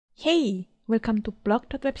Hey, welcome to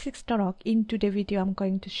blog.web6.org. In today's video, I'm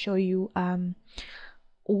going to show you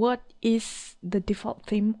what is the default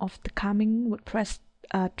theme of the coming WordPress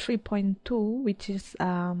 3.2, which is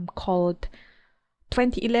called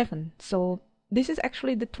 2011. So this is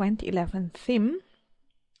actually the 2011 theme.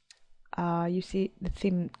 You see the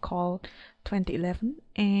theme called 2011,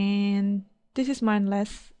 and this is more or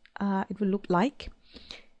less it will look like.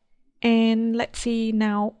 And let's see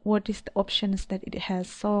now what is the options that it has.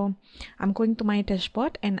 So I'm going to my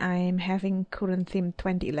dashboard and I'm having current theme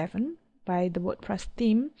 2011 by the WordPress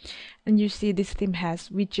theme, and you see this theme has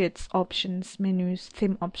widgets, options, menus,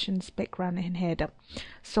 theme options, background and header.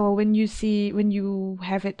 So when you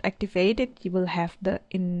have it activated, you will have the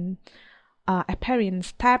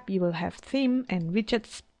appearance tab, you will have theme and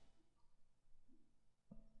widgets.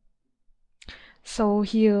 So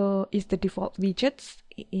here is the default widgets.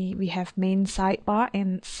 We have main sidebar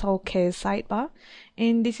and showcase sidebar,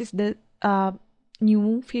 and this is the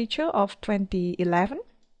new feature of 2011.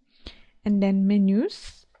 And then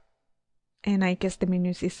menus, and I guess the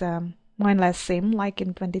menus is more or less same like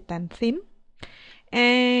in 2010 theme.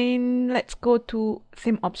 And let's go to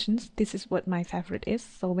theme options. This is what my favorite is.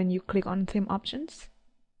 So when you click on theme options,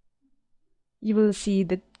 you will see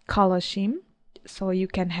the color scheme. So you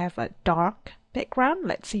can have a dark background.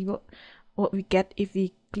 Let's see what we get if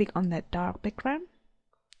we click on that dark background.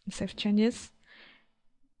 Save changes,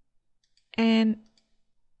 and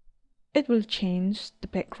it will change the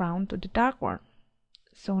background to the dark one.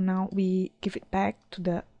 So now we give it back to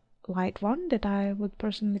the light one that I would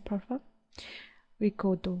personally prefer. We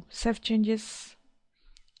go to save changes,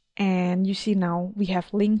 and you see now we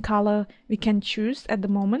have link color. We can choose at the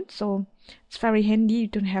moment, so it's very handy. You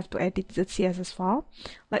don't have to edit the CSS file.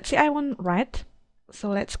 Let's say I want red, so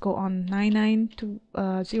let's go on 99 to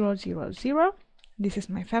 000. This is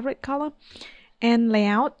my favorite color. And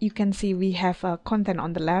layout, you can see we have content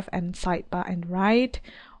on the left and sidebar and right,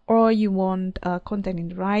 or you want content in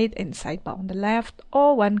the right and sidebar on the left,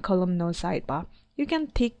 or one column no sidebar. You can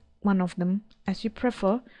tick one of them as you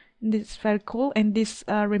prefer. This is very cool, and this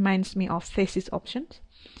reminds me of thesis options.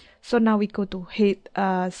 So now we go to hit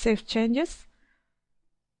save changes,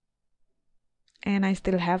 and I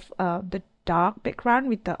still have the dark background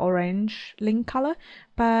with the orange link color,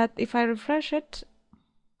 but if I refresh it,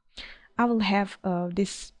 I will have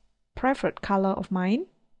this preferred color of mine,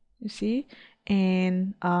 you see,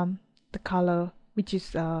 and the color which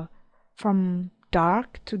is from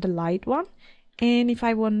dark to the light one. And if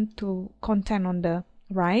I want to content on the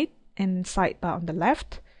right and sidebar on the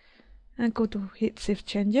left, and go to hit save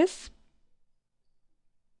changes.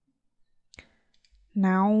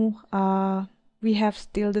 Now we have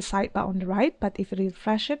still the sidebar on the right, but if we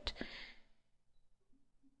refresh it,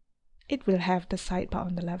 it will have the sidebar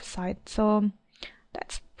on the left side. So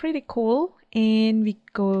that's pretty cool. And we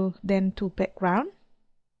go then to background.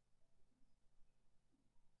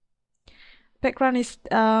 Background is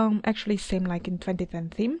actually same like in 2010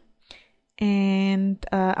 theme, and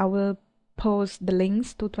I will post the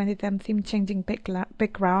links to 2010 theme, changing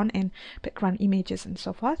background and background images and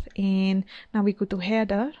so forth. And now we go to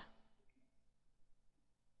header.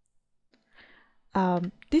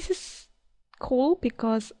 This is cool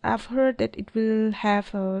because I've heard that it will have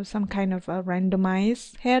some kind of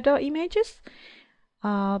randomized header images,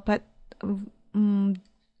 but in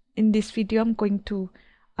this video I'm going to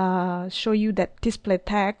show you that display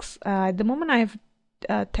text. At the moment I have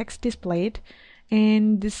text displayed,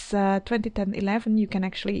 and this 2010-11 you can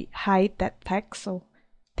actually hide that text, so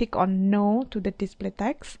tick on no to the display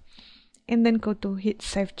text, and then go to hit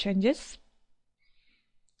save changes.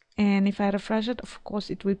 And if I refresh it, of course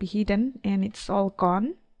it will be hidden and it's all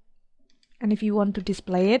gone. And if you want to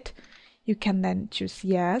display it, you can then choose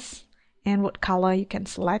yes, and what color you can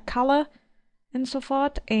select color and so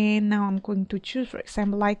forth. And now I'm going to choose, for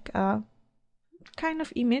example, like a kind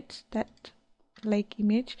of image, that lake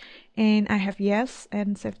image, and I have yes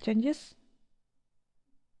and save changes,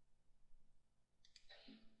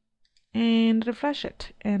 and refresh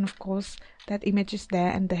it, and of course that image is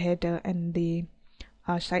there, and the header and the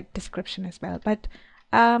site description as well. But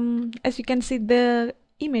as you can see, the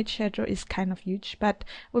image header is kind of huge, but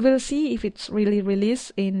we will see if it's really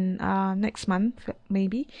released in next month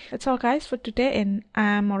maybe. That's all guys for today, and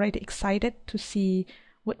I'm already excited to see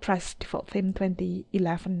WordPress default theme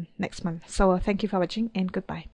 2011 next month. So thank you for watching, and goodbye.